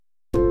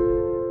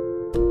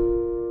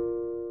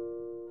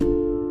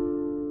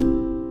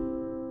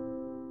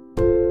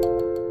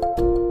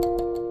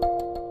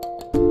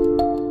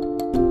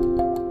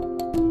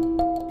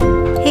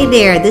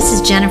there, this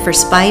is Jennifer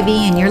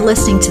Spivey, and you're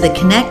listening to the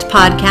Connect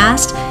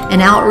podcast, an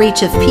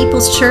outreach of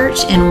People's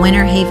Church in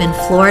Winter Haven,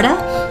 Florida.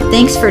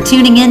 Thanks for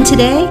tuning in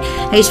today.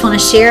 I just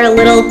want to share a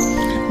little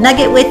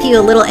nugget with you,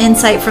 a little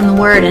insight from the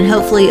Word, and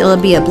hopefully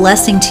it'll be a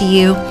blessing to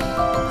you,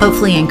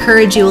 hopefully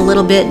encourage you a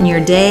little bit in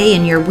your day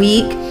and your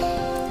week.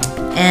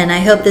 And I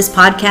hope this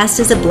podcast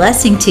is a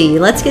blessing to you.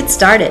 Let's get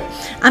started.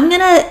 I'm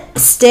going to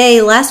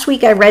stay, last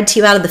week I read to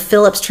you out of the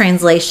Phillips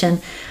translation.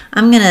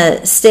 I'm going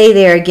to stay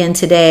there again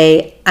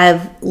today.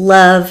 I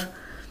love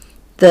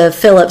the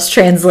Phillips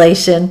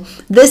translation.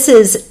 This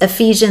is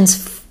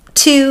Ephesians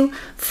 2,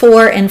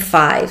 4, and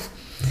 5.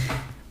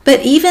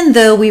 But even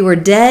though we were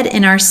dead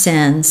in our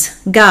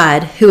sins,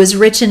 God, who is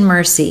rich in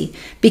mercy,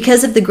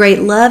 because of the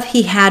great love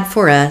he had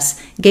for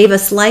us, gave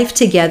us life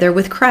together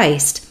with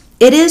Christ.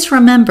 It is,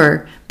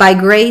 remember, by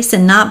grace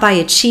and not by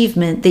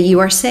achievement that you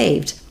are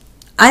saved.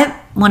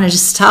 I want to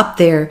just stop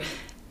there.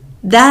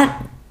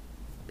 That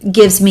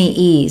gives me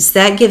ease.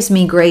 That gives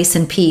me grace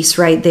and peace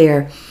right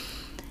there.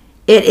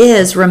 It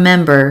is,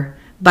 remember,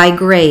 by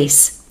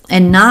grace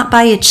and not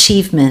by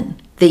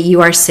achievement that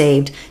you are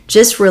saved.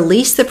 Just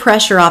release the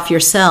pressure off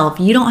yourself.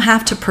 You don't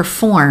have to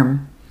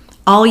perform.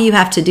 All you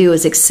have to do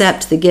is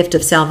accept the gift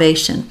of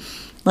salvation.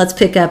 Let's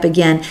pick up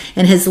again.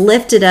 And has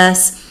lifted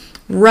us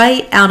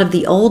right out of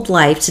the old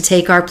life to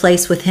take our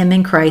place with him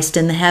in Christ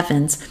in the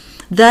heavens.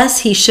 Thus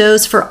he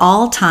shows for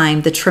all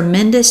time the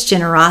tremendous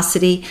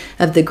generosity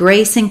of the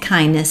grace and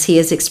kindness he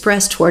has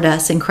expressed toward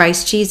us in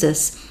Christ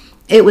Jesus.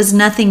 It was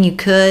nothing you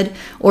could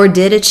or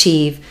did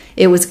achieve.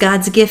 It was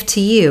God's gift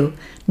to you.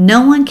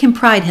 No one can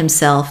pride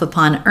himself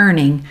upon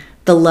earning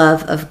the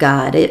love of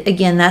God.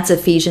 Again, that's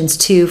Ephesians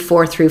 2,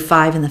 4 through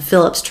 5 in the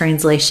Phillips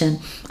translation.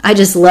 I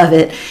just love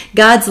it.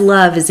 God's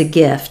love is a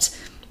gift,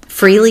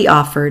 freely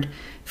offered,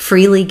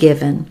 freely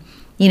given.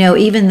 You know,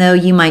 even though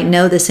you might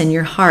know this in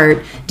your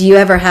heart, do you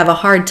ever have a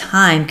hard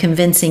time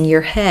convincing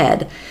your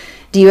head?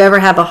 Do you ever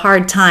have a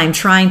hard time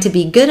trying to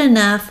be good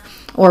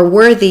enough or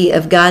worthy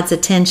of God's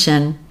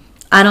attention?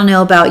 I don't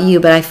know about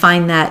you, but I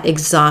find that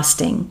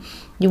exhausting.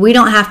 We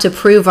don't have to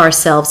prove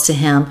ourselves to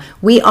him.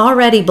 We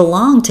already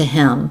belong to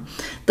him.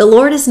 The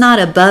Lord is not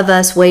above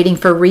us waiting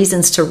for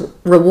reasons to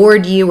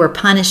reward you or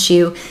punish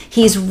you.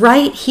 He's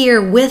right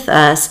here with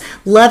us,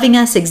 loving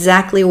us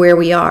exactly where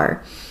we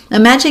are.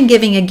 Imagine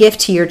giving a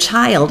gift to your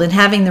child and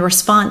having the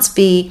response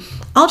be,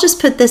 "I'll just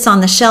put this on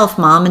the shelf,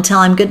 Mom, until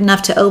I'm good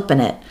enough to open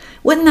it."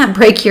 Wouldn't that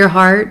break your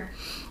heart?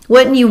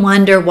 Wouldn't you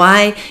wonder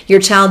why your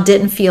child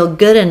didn't feel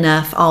good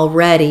enough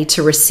already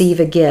to receive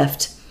a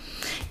gift?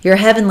 Your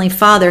Heavenly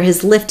Father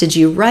has lifted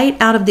you right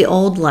out of the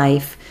old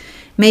life.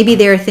 Maybe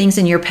there are things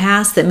in your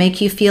past that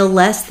make you feel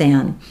less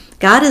than.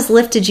 God has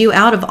lifted you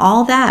out of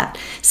all that,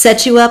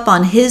 set you up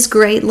on his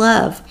great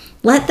love.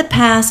 Let the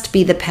past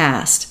be the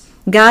past.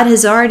 God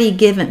has already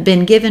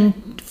been given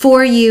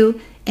for you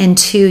and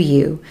to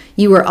you.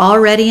 You are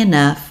already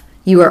enough.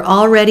 You are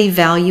already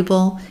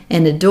valuable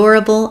and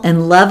adorable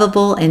and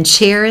lovable and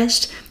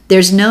cherished.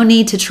 There's no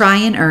need to try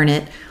and earn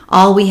it.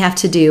 All we have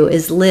to do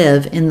is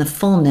live in the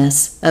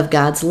fullness of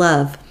God's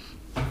love.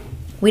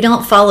 We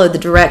don't follow the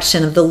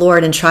direction of the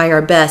Lord and try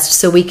our best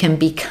so we can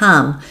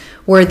become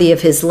worthy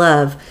of his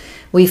love.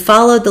 We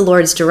follow the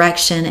Lord's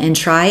direction and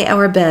try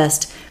our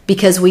best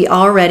because we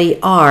already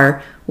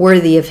are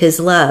worthy of his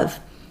love.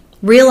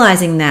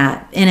 Realizing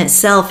that in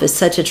itself is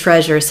such a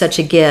treasure, such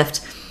a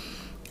gift.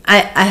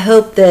 I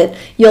hope that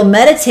you'll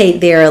meditate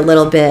there a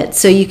little bit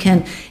so you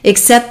can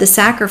accept the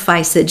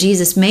sacrifice that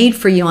Jesus made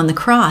for you on the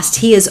cross.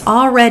 He has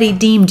already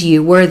deemed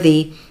you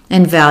worthy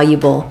and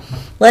valuable.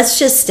 Let's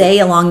just stay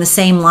along the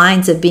same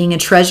lines of being a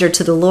treasure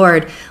to the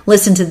Lord.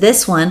 Listen to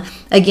this one,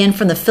 again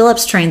from the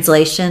Phillips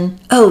translation.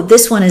 Oh,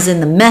 this one is in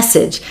the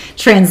Message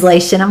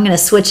translation. I'm going to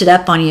switch it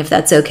up on you if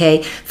that's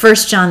okay.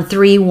 1 John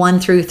 3, 1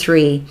 through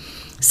 3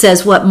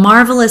 says, "What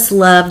marvelous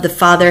love the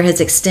Father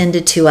has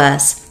extended to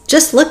us."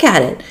 Just look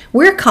at it.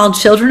 We're called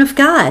children of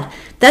God.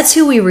 That's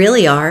who we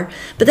really are.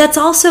 But that's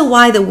also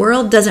why the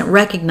world doesn't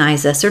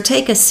recognize us or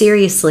take us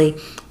seriously,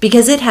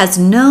 because it has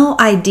no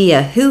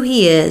idea who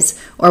he is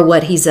or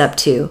what he's up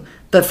to.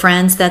 But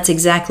friends, that's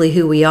exactly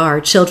who we are,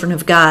 children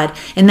of God.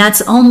 And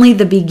that's only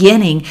the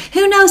beginning.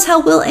 Who knows how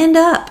we'll end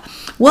up?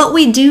 What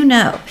we do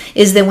know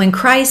is that when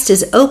Christ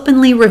is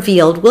openly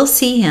revealed, we'll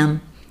see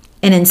him.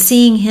 And in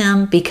seeing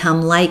him,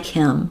 become like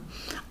him.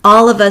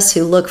 All of us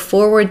who look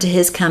forward to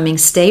his coming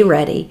stay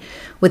ready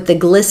with the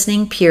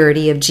glistening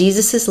purity of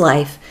Jesus'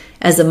 life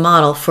as a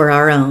model for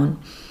our own.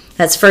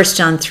 That's 1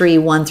 John 3,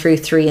 1 through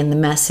 3 in the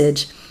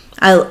Message.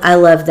 I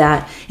love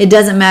that. It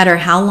doesn't matter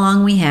how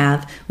long we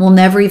have. We'll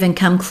never even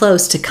come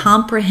close to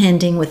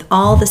comprehending with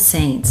all the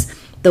saints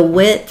the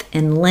width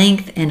and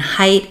length and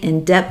height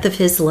and depth of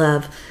his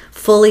love,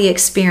 fully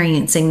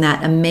experiencing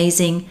that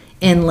amazing,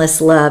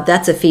 endless love.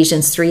 That's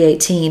Ephesians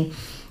 3:18.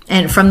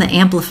 And from the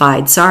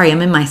Amplified. Sorry,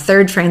 I'm in my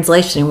third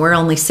translation. We're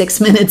only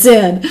 6 minutes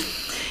in.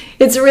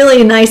 It's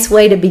really a nice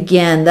way to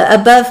begin. The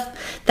above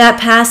that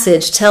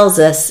passage tells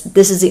us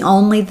this is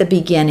only the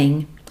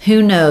beginning.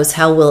 Who knows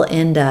how we'll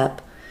end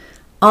up?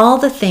 All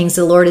the things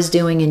the Lord is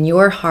doing in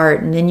your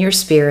heart and in your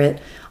spirit,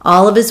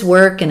 All of his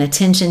work and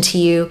attention to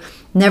you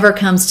never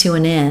comes to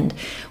an end.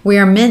 We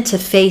are meant to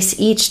face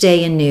each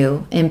day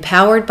anew,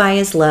 empowered by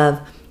his love,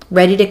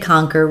 ready to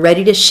conquer,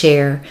 ready to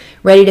share,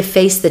 ready to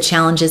face the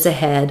challenges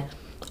ahead,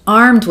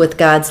 armed with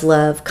God's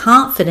love,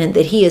 confident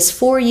that he is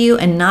for you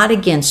and not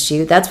against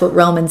you. That's what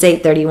Romans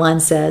 8:31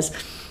 says.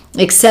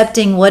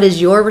 Accepting what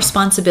is your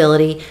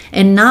responsibility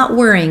and not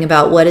worrying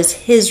about what is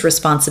his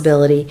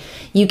responsibility,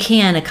 you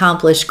can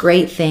accomplish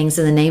great things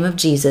in the name of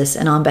Jesus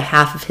and on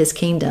behalf of his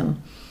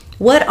kingdom.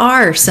 What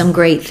are some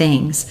great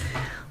things?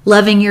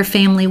 Loving your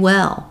family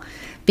well,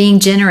 being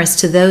generous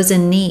to those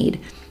in need,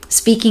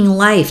 speaking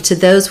life to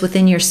those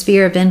within your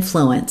sphere of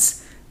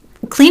influence,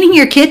 cleaning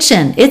your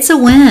kitchen, it's a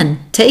win,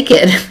 take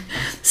it.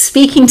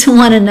 Speaking to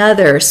one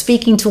another,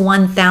 speaking to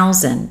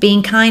 1,000,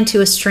 being kind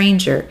to a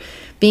stranger,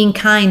 being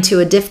kind to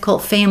a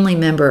difficult family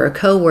member or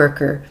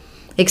coworker,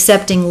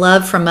 accepting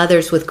love from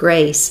others with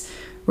grace,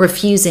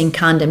 refusing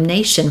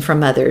condemnation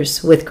from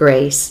others with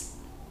grace.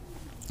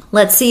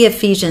 Let's see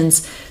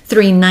Ephesians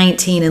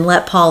 3:19 and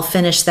let Paul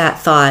finish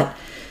that thought,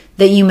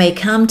 that you may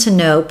come to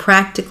know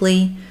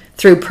practically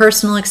through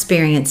personal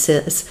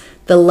experiences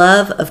the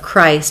love of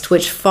Christ,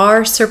 which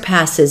far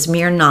surpasses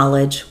mere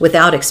knowledge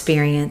without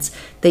experience,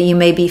 that you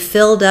may be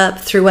filled up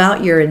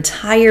throughout your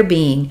entire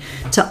being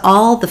to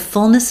all the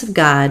fullness of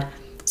God,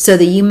 so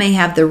that you may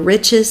have the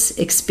richest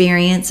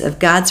experience of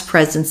God's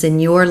presence in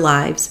your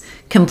lives,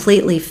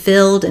 completely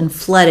filled and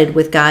flooded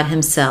with God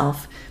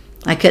himself.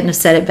 I couldn't have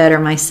said it better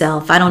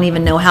myself. I don't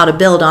even know how to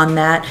build on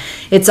that.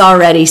 It's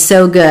already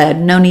so good.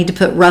 No need to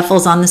put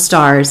ruffles on the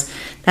stars.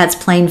 That's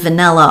plain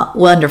vanilla,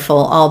 wonderful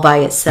all by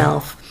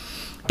itself.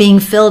 Being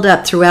filled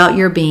up throughout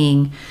your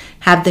being,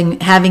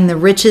 having the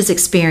richest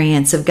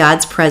experience of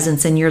God's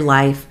presence in your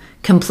life,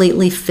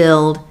 completely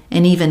filled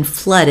and even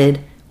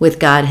flooded with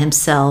God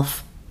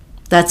himself.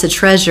 That's a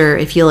treasure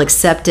if you'll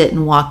accept it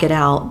and walk it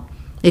out.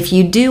 If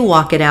you do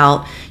walk it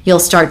out, you'll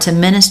start to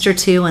minister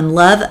to and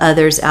love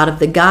others out of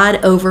the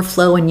God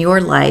overflow in your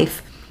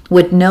life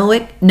with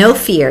no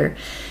fear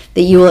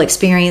that you will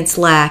experience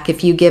lack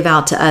if you give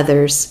out to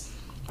others.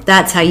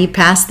 That's how you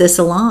pass this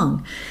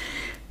along.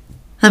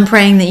 I'm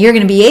praying that you're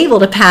going to be able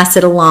to pass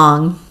it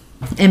along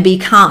and be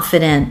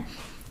confident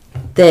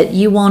that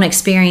you won't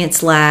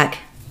experience lack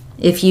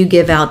if you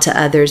give out to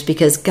others,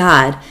 because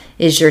God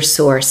is your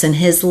source and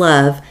his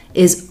love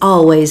is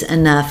always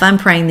enough. I'm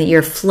praying that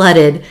you're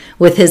flooded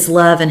with his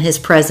love and his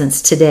presence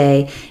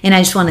today. And I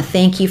just want to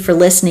thank you for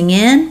listening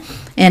in.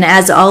 And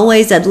as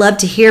always, I'd love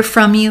to hear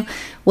from you,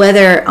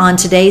 whether on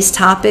today's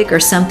topic or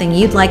something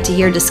you'd like to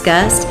hear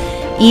discussed.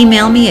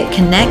 Email me at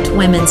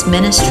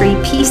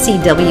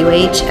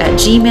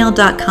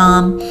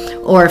connectwomen'sministrypcwh@gmail.com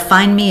or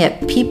find me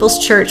at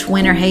People's Church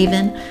Winter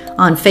Haven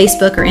on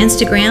Facebook or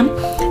Instagram.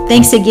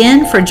 Thanks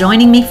again for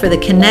joining me for the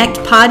Connect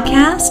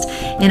podcast,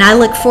 and I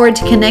look forward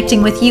to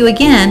connecting with you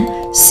again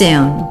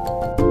soon.